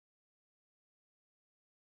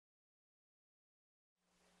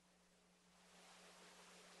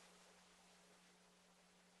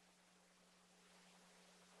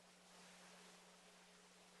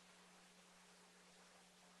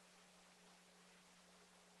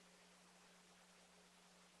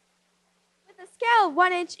scale of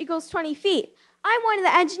 1 inch equals 20 feet. I'm one of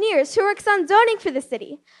the engineers who works on zoning for the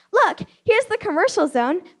city. Look, here's the commercial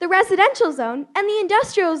zone, the residential zone, and the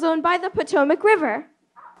industrial zone by the Potomac River.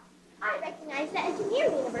 I recognize the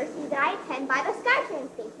engineering university that I attend by the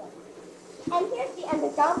SkyTrain station. And here's the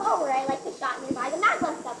underground mall where I like to shop nearby the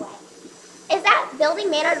Maglev subway. Is that building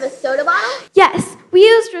made out of a soda bottle? Yes, we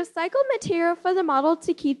used recycled material for the model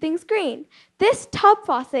to keep things green. This tub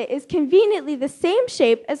faucet is conveniently the same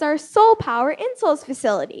shape as our Soul Power Insoles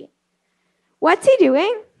facility. What's he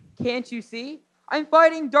doing? Can't you see? I'm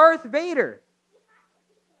fighting Darth Vader.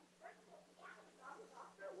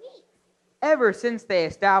 Ever since they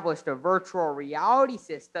established a virtual reality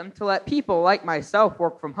system to let people like myself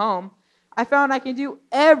work from home, I found I can do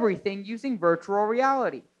everything using virtual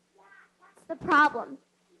reality. That's the problem.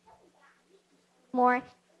 More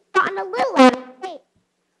gotten a little out of shape.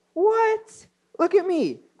 What? Look at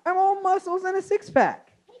me. I'm all muscles and a six-pack.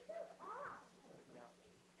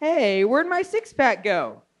 Hey, where'd my six-pack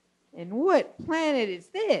go? And what planet is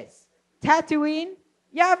this? Tatooine?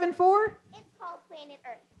 Yavin 4? It's called Planet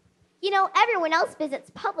Earth. You know, everyone else visits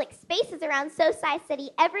public spaces around SoSci City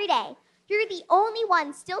every day. You're the only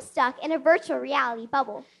one still stuck in a virtual reality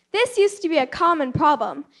bubble. This used to be a common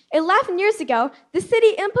problem. 11 years ago, the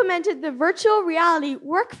city implemented the virtual reality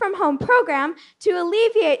work-from-home program to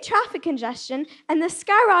alleviate traffic congestion and the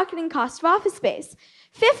skyrocketing cost of office space.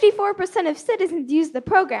 54% of citizens used the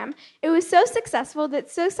program. It was so successful that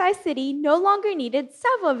SoSci City no longer needed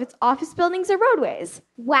several of its office buildings or roadways.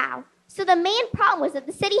 Wow. So the main problem was that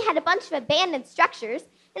the city had a bunch of abandoned structures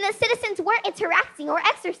and the citizens weren't interacting or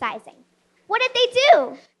exercising. What did they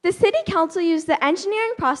do? The city council used the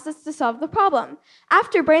engineering process to solve the problem.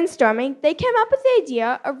 After brainstorming, they came up with the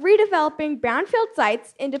idea of redeveloping brownfield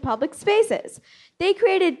sites into public spaces. They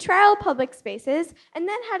created trial public spaces and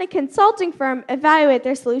then had a consulting firm evaluate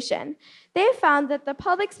their solution. They found that the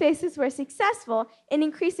public spaces were successful in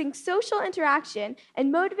increasing social interaction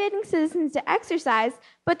and motivating citizens to exercise,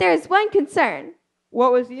 but there is one concern.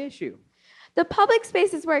 What was the issue? The public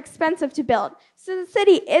spaces were expensive to build, so the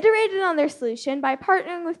city iterated on their solution by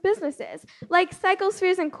partnering with businesses like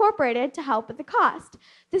Cyclespheres Incorporated to help with the cost.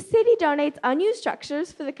 The city donates unused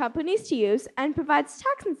structures for the companies to use and provides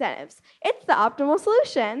tax incentives. It's the optimal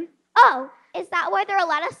solution. Oh, is that why there are a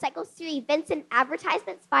lot of Cyclesphere events and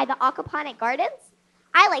advertisements by the Aquaponic Gardens?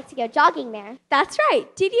 I like to go jogging there. That's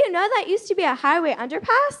right. Did you know that used to be a highway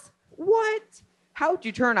underpass? What? How'd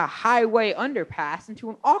you turn a highway underpass into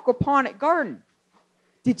an aquaponic garden?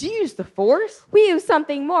 Did you use the Force? We used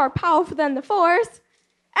something more powerful than the Force.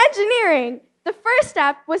 Engineering. The first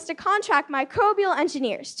step was to contract microbial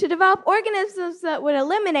engineers to develop organisms that would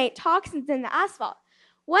eliminate toxins in the asphalt.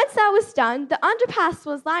 Once that was done, the underpass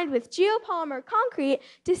was lined with geopolymer concrete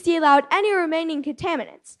to seal out any remaining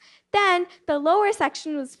contaminants. Then, the lower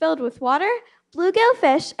section was filled with water, bluegill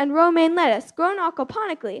fish, and romaine lettuce grown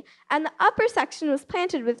aquaponically, and the upper section was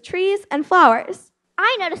planted with trees and flowers.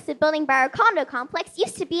 I noticed the building by our condo complex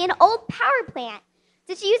used to be an old power plant.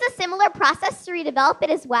 Did you use a similar process to redevelop it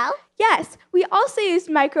as well? Yes, we also used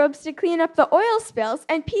microbes to clean up the oil spills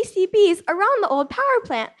and PCBs around the old power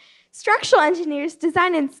plant. Structural engineers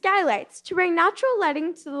designed in skylights to bring natural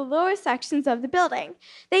lighting to the lower sections of the building.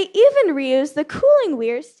 They even reused the cooling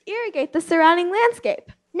weirs to irrigate the surrounding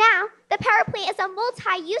landscape. Now, the power plant is a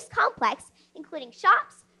multi-use complex, including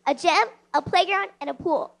shops, a gym, a playground, and a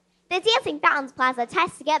pool. The Dancing Fountains Plaza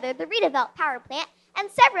ties together the redeveloped power plant and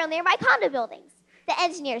several nearby condo buildings. The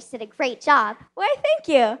engineers did a great job. Why, thank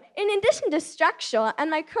you. In addition to structural and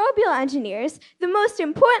microbial engineers, the most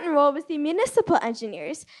important role was the municipal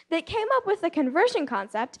engineers that came up with the conversion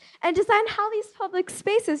concept and designed how these public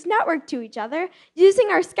spaces network to each other using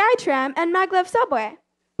our SkyTram and Maglev subway.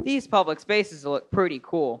 These public spaces look pretty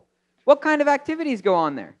cool. What kind of activities go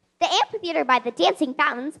on there? The amphitheater by the Dancing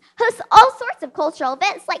Fountains hosts all sorts of cultural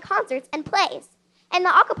events like concerts and plays. And the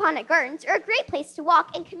Aquaponic Gardens are a great place to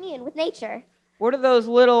walk and commune with nature. What are those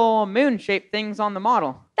little moon-shaped things on the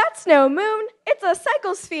model? That's no moon. It's a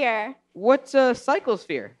cyclesphere. What's a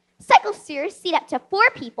cyclosphere? Cyclospheres seat up to 4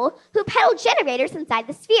 people who pedal generators inside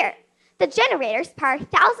the sphere. The generators power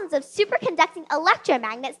thousands of superconducting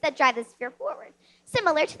electromagnets that drive the sphere forward,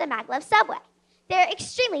 similar to the Maglev subway. They're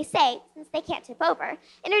extremely safe since they can't tip over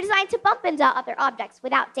and are designed to bump into other objects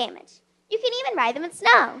without damage. You can even ride them in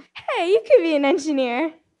snow. Hey, you could be an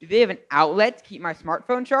engineer. Do they have an outlet to keep my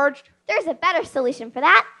smartphone charged? There's a better solution for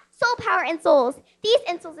that. Soul Power Insoles. These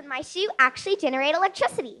insoles in my shoe actually generate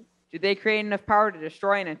electricity. Do they create enough power to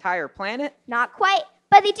destroy an entire planet? Not quite,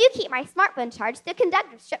 but they do keep my smartphone charged through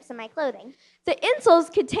conductive strips in my clothing. The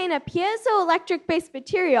insoles contain a piezoelectric-based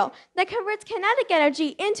material that converts kinetic energy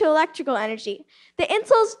into electrical energy. The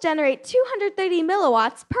insoles generate 230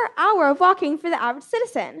 milliwatts per hour of walking for the average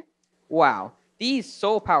citizen. Wow, these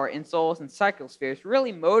solar power insoles and cyclospheres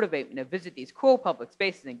really motivate me to visit these cool public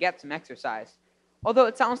spaces and get some exercise. Although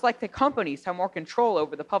it sounds like the companies have more control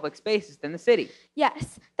over the public spaces than the city.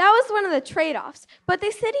 Yes, that was one of the trade-offs, but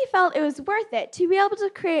the city felt it was worth it to be able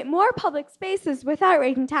to create more public spaces without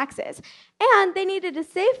raising taxes, and they needed to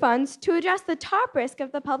save funds to address the top risk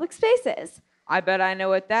of the public spaces. I bet I know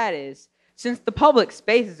what that is. Since the public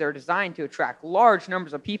spaces are designed to attract large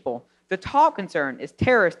numbers of people, the top concern is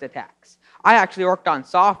terrorist attacks. I actually worked on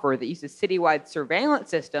software that uses citywide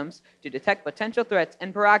surveillance systems to detect potential threats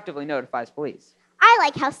and proactively notifies police. I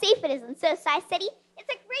like how safe it is in SoSci City. It's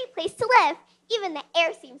a great place to live. Even the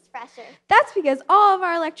air seems fresher. That's because all of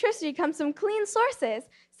our electricity comes from clean sources,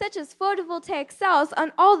 such as photovoltaic cells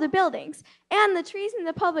on all the buildings, and the trees in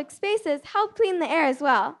the public spaces help clean the air as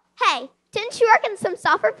well. Hey, didn't you work on some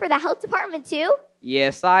software for the health department too?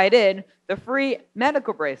 Yes, I did. The free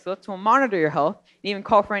medical bracelets will monitor your health and even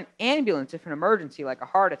call for an ambulance if an emergency like a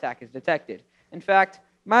heart attack is detected. In fact,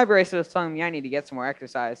 my bracelet is telling me I need to get some more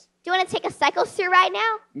exercise. Do you want to take a cyclosphere ride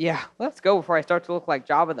now? Yeah, let's go before I start to look like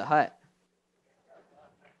Jabba the Hutt.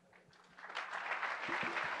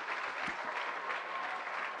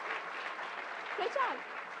 Great job.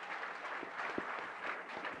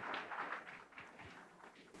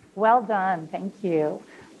 Well done, thank you.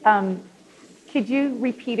 Could you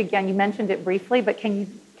repeat again? You mentioned it briefly, but can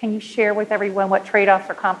you share with everyone what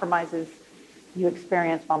trade-offs or compromises you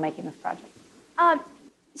experienced while making this project?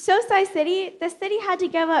 SoSci City, the city had to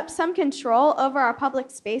give up some control over our public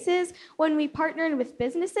spaces when we partnered with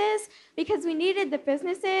businesses because we needed the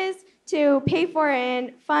businesses to pay for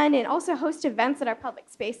and fund and also host events at our public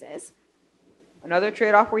spaces. Another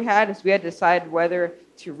trade-off we had is we had to decide whether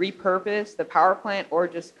to repurpose the power plant or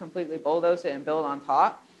just completely bulldoze it and build on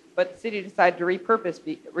top. But the city decided to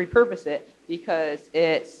repurpose it because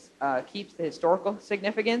it keeps the historical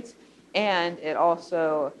significance, and it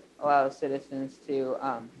also allows citizens to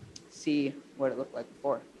see what it looked like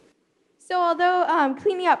before. So although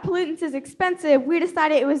cleaning up pollutants is expensive, we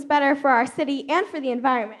decided it was better for our city and for the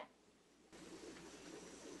environment.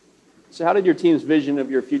 So how did your team's vision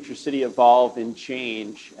of your future city evolve and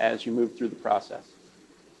change as you moved through the process?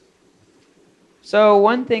 So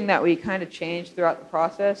one thing that we kind of changed throughout the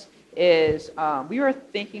process is we were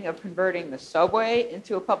thinking of converting the subway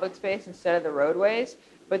into a public space instead of the roadways.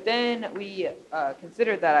 But then we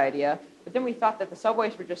considered that idea, but then we thought that the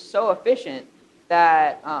subways were just so efficient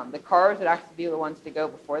that the cars would actually be the ones to go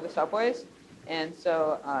before the subways. And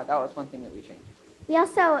so that was one thing that we changed. We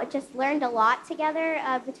also just learned a lot together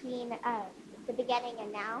between the beginning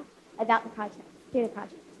and now about the project, through the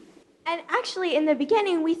project. And actually, in the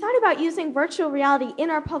beginning, we thought about using virtual reality in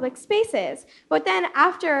our public spaces. But then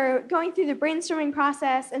after going through the brainstorming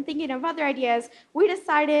process and thinking of other ideas, we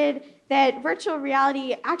decided that virtual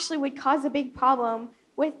reality actually would cause a big problem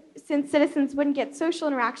since citizens wouldn't get social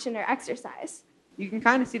interaction or exercise. You can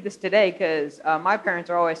kind of see this today because my parents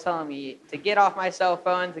are always telling me to get off my cell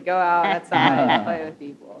phone, to go out outside and play with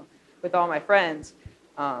people, with all my friends.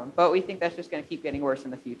 But we think that's just going to keep getting worse in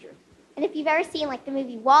the future. And if you've ever seen like the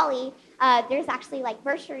movie WALL-E, there's actually like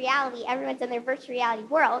virtual reality. Everyone's in their virtual reality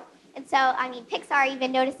world. And so, I mean, Pixar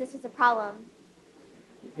even noticed this was a problem.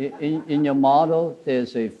 In your model,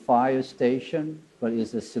 there's a fire station, but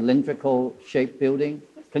it's a cylindrical shaped building.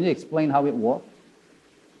 Can you explain how it works?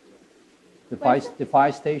 The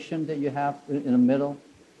fire station that you have in the middle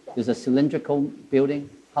is a cylindrical building.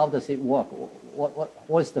 How does it work?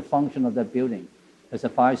 What is the function of that building as a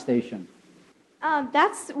fire station?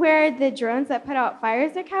 That's where the drones that put out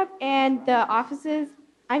fires are kept, and the offices,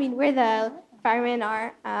 where the firemen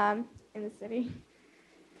are in the city.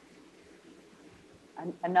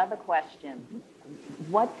 Another question.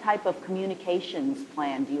 What type of communications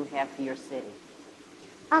plan do you have for your city?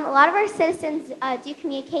 A lot of our citizens do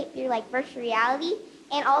communicate through like virtual reality,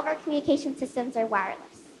 and all of our communication systems are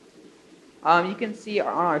wireless. You can see on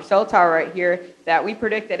our cell tower right here that we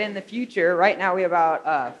predict that in the future, right now we have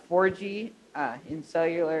about 4G in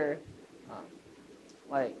cellular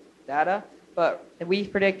data, but we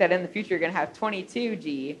predict that in the future you're going to have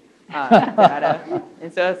 22G data,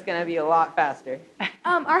 and so it's going to be a lot faster.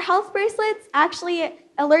 Our health bracelets actually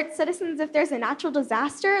alert citizens if there's a natural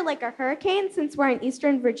disaster, like a hurricane, since we're in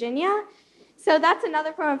Eastern Virginia. So that's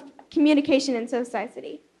another form of communication in SoSci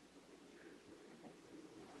City.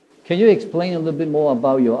 Can you explain a little bit more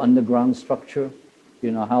about your underground structure?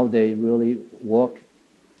 You know, how they really work?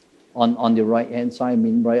 on the right-hand side, I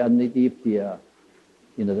mean, right underneath the,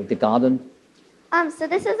 the garden? So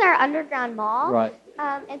this is our underground mall. Right.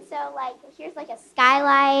 And so like here's like a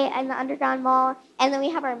skylight in the underground mall, and then we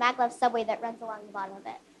have our maglev subway that runs along the bottom of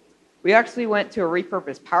it. We actually went to a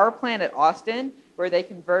repurposed power plant at Austin where they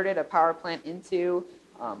converted a power plant into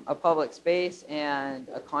a public space and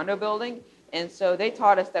a condo building. And so they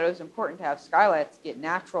taught us that it was important to have skylights to get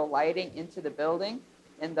natural lighting into the building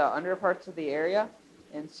and the under parts of the area.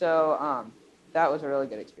 And so that was a really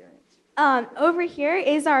good experience. Over here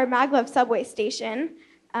is our maglev subway station.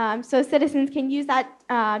 So citizens can use that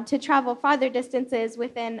to travel farther distances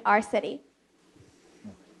within our city.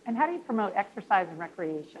 And how do you promote exercise and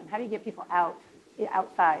recreation? How do you get people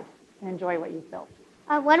outside and enjoy what you've built?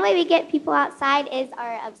 One way we get people outside is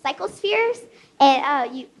our cycle spheres,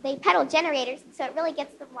 and they pedal generators, so it really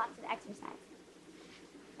gets them lots of exercise.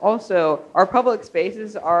 Also, our public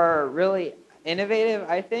spaces are really innovative,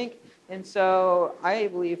 I think. And so I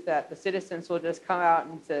believe that the citizens will just come out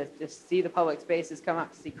and to just see the public spaces, come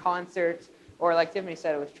out to see concerts, or like Tiffany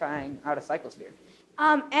said, it was trying out a cycle sphere.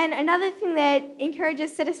 And another thing that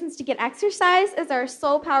encourages citizens to get exercise is our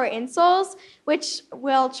Soul Power insoles, which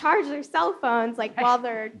will charge their cell phones like while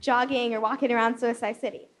they're jogging or walking around Suicide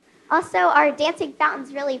City. Also, our dancing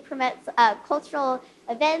fountains really promotes cultural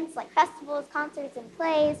events like festivals, concerts, and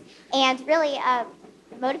plays, and really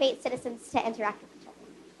motivate citizens to interact with each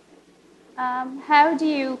other. How do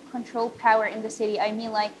you control power in the city? I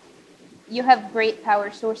mean, like, you have great power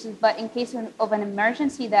sources, but in case of an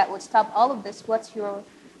emergency that would stop all of this, what's your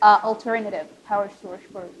alternative power source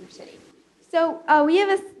for your city? So we have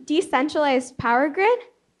a decentralized power grid.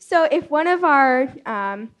 So if one of our,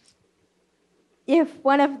 if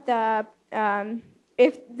the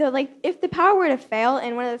power were to fail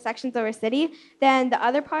in one of the sections of our city, then the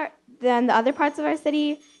other parts of our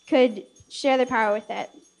city could share the power with it.